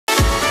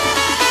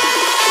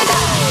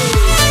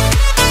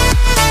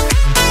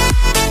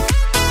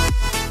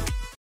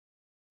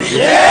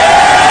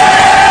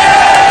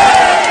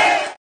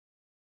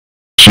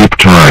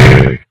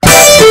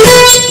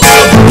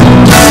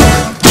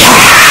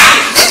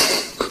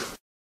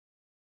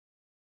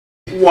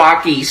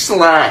walkie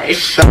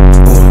slush.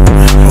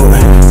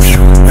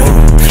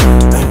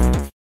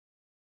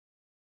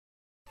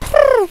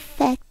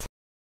 Perfect.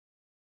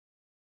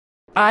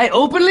 I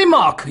openly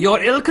mock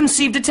your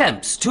ill-conceived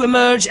attempts to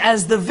emerge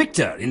as the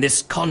victor in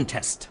this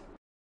contest.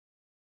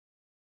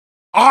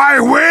 I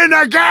win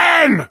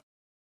again!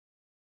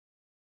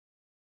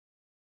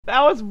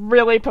 That was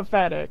really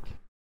pathetic.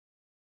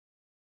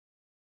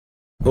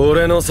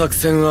 俺の作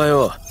戦は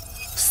よ、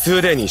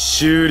すでに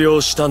終了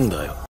したん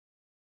だよ。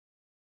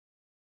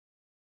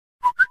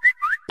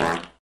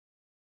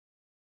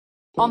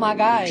Oh my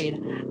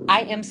god,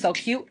 I am so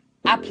cute.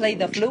 I play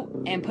the flute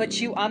and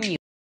put you on mute.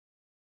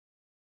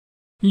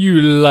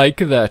 You like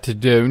that,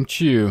 don't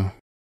you?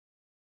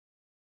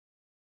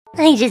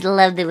 I just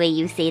love the way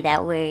you say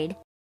that word.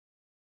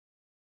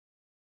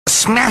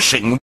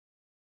 Smashing!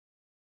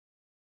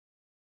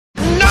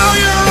 Now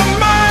you're a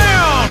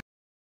man!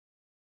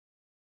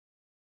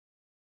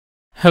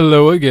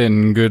 Hello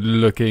again, good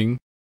looking.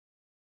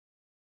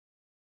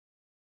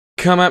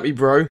 Come at me,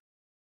 bro.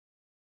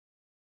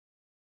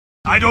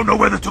 I don't know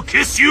whether to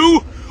kiss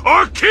you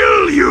or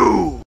kill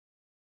you!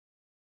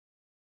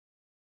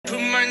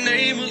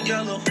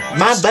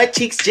 My butt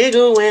cheeks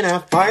jiggle when I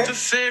fart.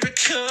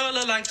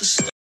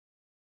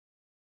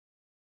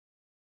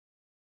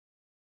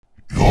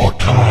 Your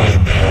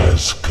time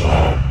has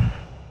come.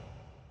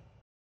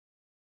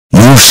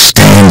 You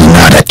stand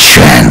not a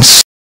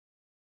chance.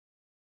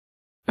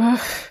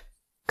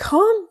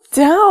 Calm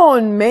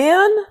down,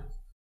 man.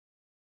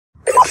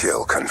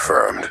 Kill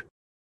confirmed.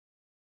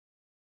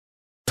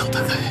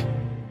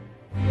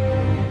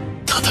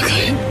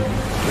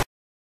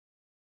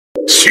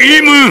 チ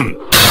ーム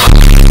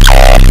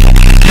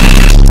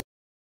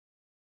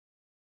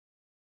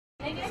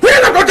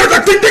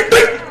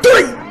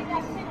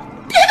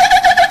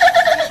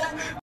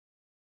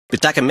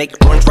Bitch, I can make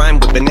orange rhyme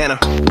with banana.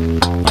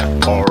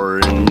 Or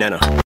nana.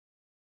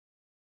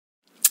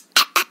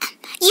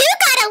 You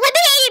got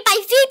eliminated by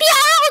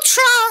VBR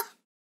Ultra!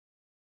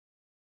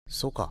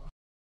 そうか。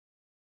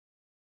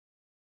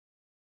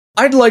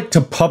 I'd like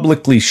to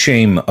publicly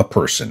shame a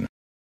person.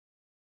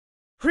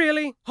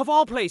 Really? Of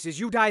all places,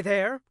 you die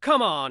there?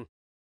 Come on.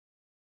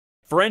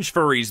 French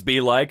furries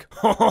be like,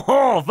 ho ho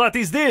ho, what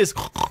is this?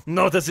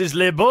 Notices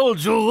les beaux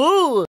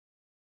jours.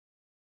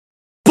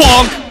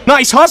 Bonk!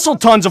 Nice hustle,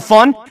 tons of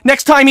fun.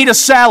 Next time, eat a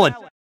salad.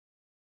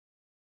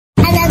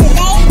 Another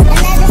day,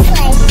 another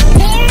slay.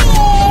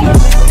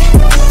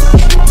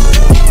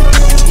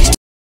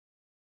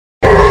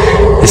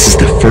 This is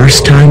the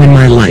first time in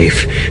my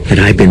life that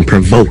I've been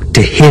provoked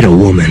to hit a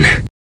woman.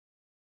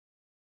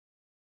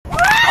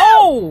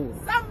 Oh!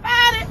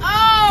 Somebody!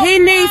 Oh! He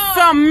needs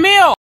some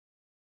milk!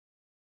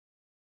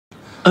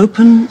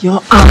 Open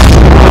your eyes.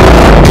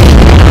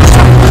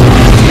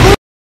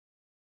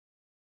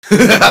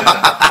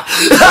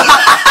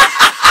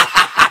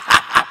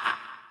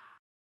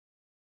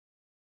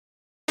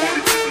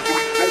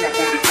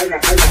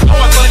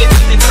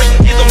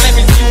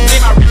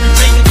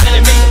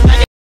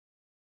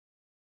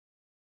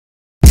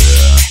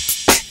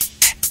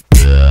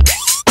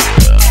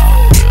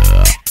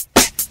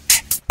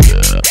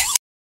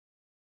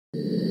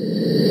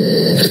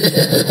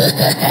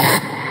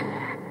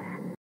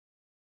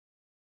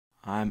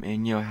 I'm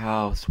in your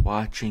house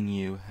watching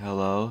you,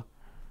 hello?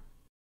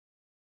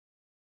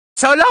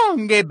 So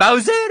long,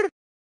 Bowser!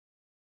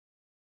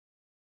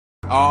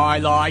 I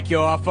like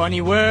your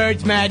funny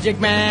words, Magic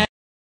Man!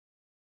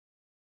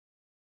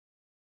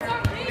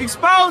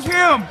 Expose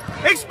him!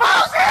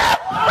 Expose him!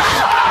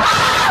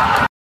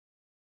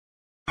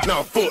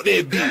 Now fuck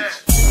that bitch.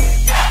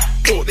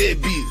 Fuck that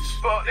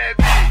bitch. Fuck that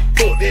bitch.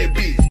 Fuck that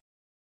bitch.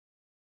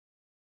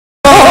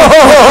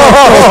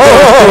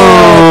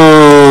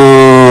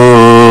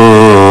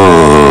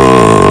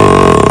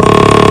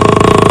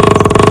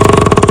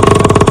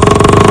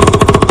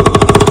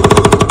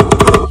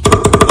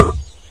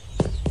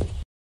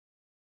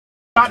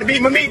 About to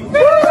beat my meat.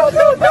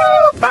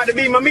 About to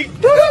beat my meat.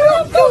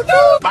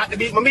 About to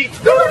beat my meat.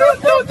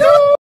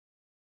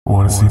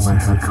 Want to see my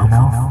head come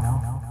off?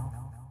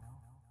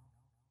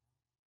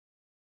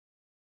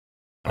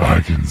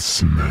 I can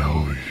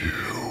smell you.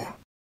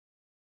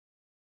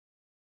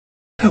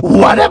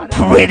 What a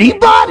pretty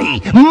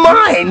body!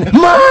 Mine!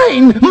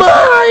 Mine!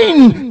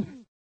 Mine!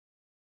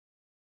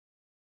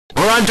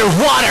 We're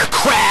underwater,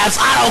 crabs!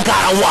 I don't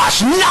gotta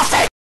wash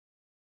nothing!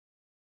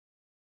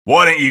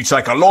 Why don't you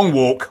take a long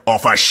walk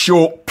off a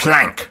short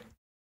plank?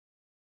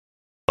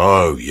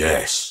 Oh,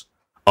 yes.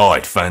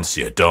 I'd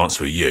fancy a dance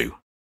with you.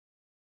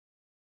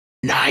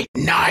 Night,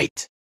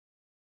 night.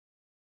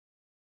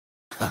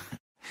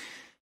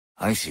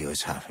 I see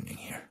what's happening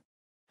here.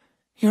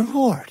 You're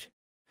bored.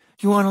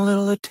 You want a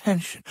little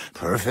attention.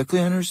 Perfectly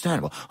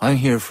understandable. I'm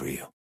here for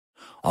you.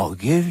 I'll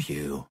give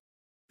you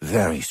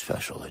very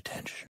special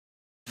attention.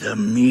 The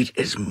meat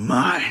is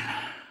mine.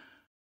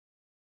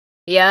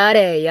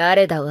 Yare,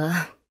 yare da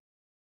wa.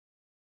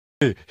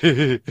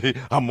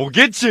 I'm gonna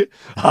get you.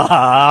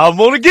 I'm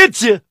gonna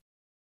get you.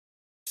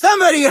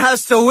 Somebody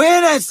has to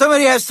win and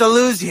somebody has to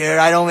lose here.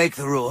 I don't make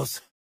the rules.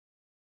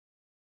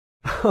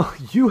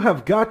 You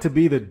have got to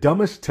be the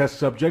dumbest test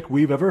subject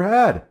we've ever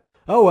had.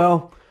 Oh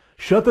well,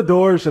 shut the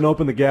doors and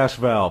open the gas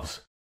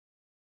valves.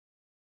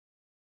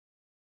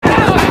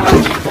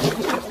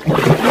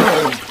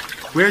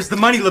 Where's the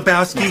money,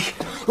 Lebowski?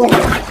 You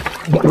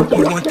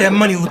want that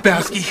money,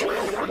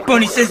 Lebowski?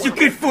 Bunny says you're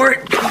good for it.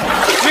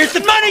 Where's the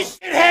money,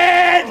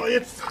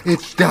 shithead?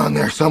 It's down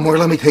there somewhere.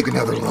 Let me take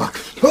another look.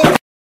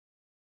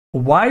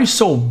 Why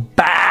so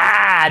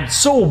bad?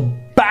 So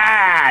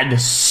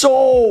bad.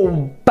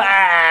 So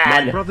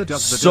bad. My brother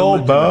does the so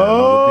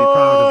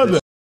bad.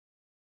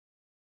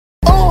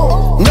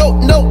 Oh, no,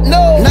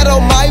 not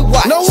on my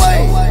watch. No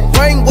way.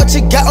 Bring what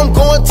you got, I'm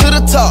going to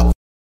the top.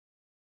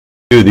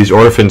 Dude, these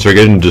orphans are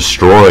getting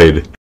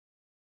destroyed.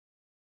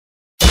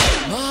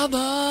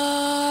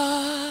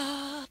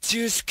 Mama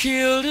just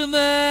killed a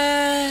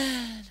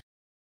man.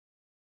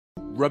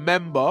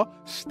 Remember,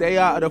 stay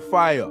out of the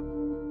fire.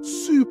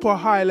 Super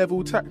high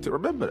level tactic.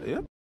 Remember that, yeah?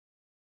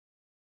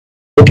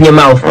 Open your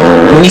mouth.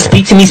 When you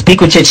speak to me,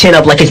 speak with your chin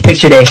up like it's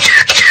picture day.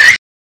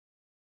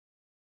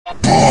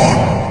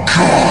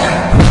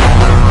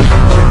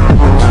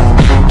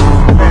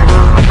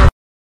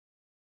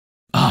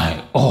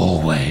 I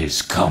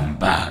always come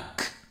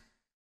back.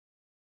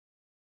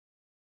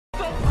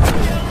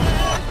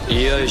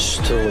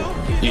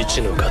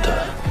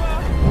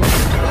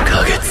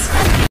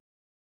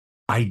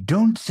 I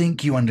don't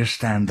think you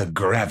understand the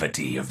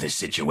gravity of this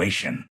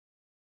situation.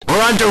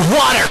 We're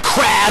underwater,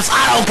 crabs!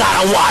 I don't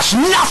gotta wash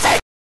nothing!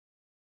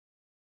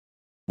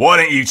 Why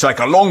don't you take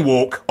a long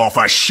walk off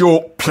a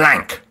short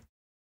plank?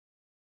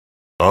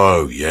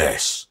 Oh,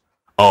 yes.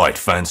 I'd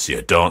fancy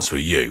a dance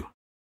with you.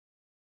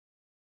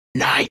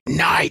 Night,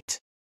 night.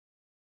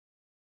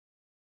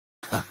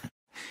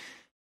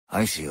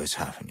 I see what's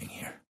happening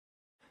here.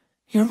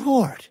 You're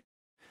bored.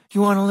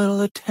 You want a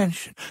little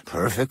attention.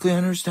 Perfectly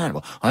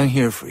understandable. I'm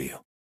here for you.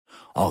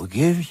 I'll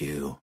give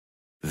you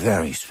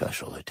very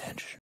special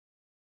attention.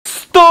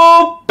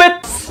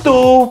 Stupid,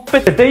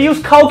 stupid. They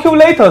use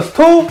calculators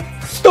too.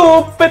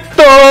 Stupid,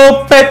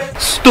 stupid,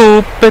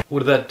 stupid. What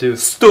did that do?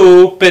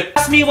 Stupid.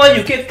 Ask me why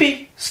you get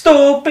beat.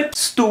 Stupid,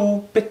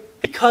 stupid.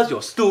 Because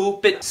you're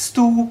stupid,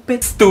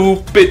 stupid,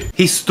 stupid.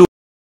 He's stupid.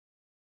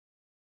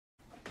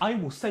 I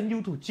will send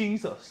you to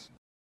Jesus.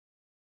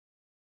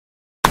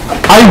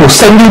 I will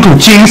send you to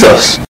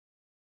Jesus.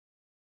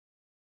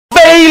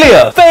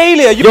 Failure!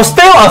 Failure! You're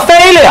still a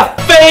failure!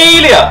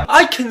 Failure!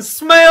 I can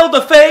smell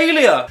the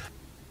failure!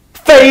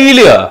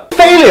 Failure!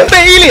 Failure!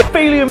 Failure!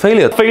 Failure! Failure!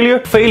 Failure!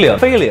 Failure!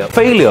 Failure!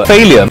 Failure!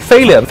 Failure!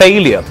 Failure!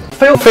 Failure!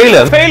 Failure!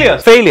 Failure!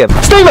 Failure!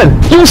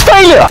 Steven! Use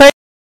failure!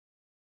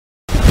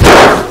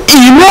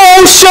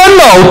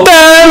 Emotional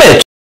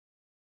damage!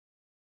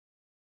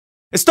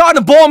 It's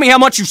starting to bore me how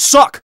much you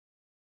suck.